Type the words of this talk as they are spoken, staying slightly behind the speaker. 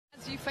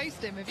You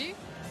faced him, have you?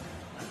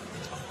 I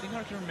think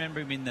I can remember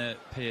him in the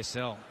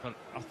PSL, but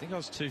I think I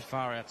was too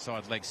far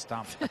outside leg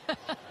stump.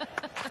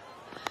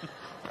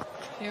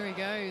 Here he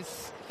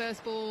goes.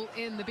 First ball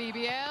in the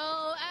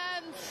BBL,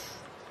 and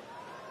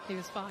he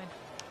was fine.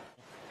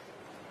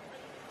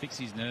 Fix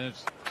his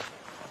nerves.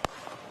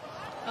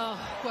 Oh,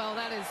 well,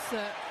 that is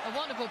a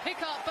wonderful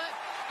pickup, but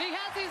he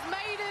has his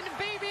maiden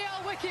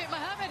BBL wicket,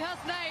 Mohammad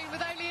Hasnain,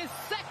 with only his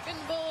second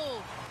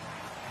ball.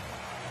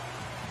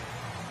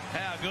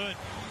 How good.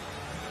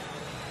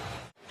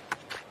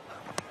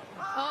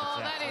 Oh,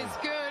 that is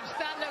good.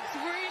 That looks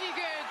really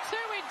good. 2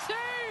 in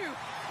 2.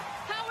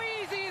 How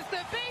easy is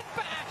the big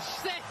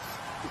bash, says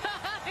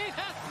Mohammad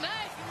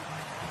Hasnain.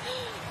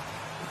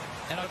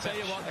 And I'll tell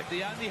you what,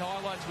 the only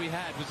highlights we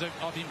had was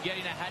of him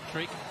getting a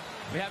hat-trick.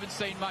 We haven't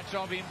seen much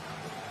of him.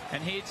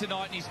 And here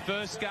tonight in his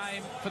first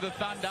game for the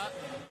Thunder.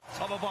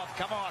 Top of off,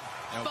 come on.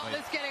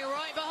 Butler's getting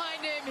right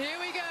behind him. Here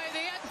we go, the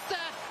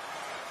youngster.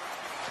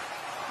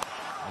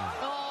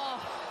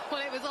 Oh,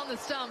 well, it was on the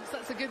stumps.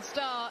 That's a good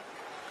start.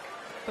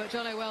 But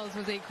John O'Wells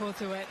was equal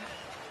to it.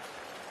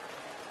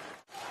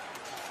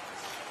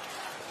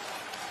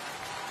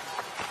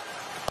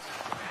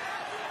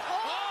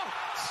 Oh,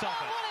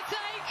 what a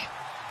take!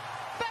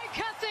 Back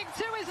cutting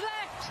to his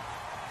left.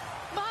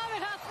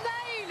 Mohammad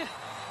Hasnain,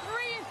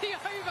 3 in the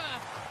over.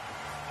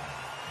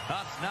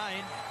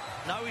 Hasnain,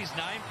 know his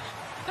name.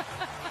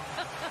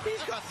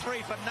 He's got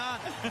 3 for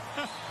none.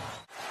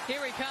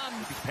 Here he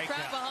comes,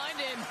 crowd behind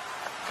him.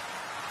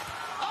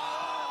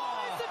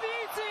 Oh, it's a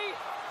beauty.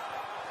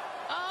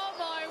 Oh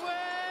my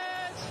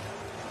word.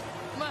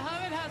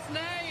 Mohammad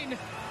Hasnain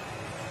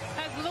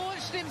has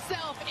launched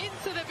himself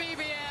into the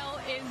BBL.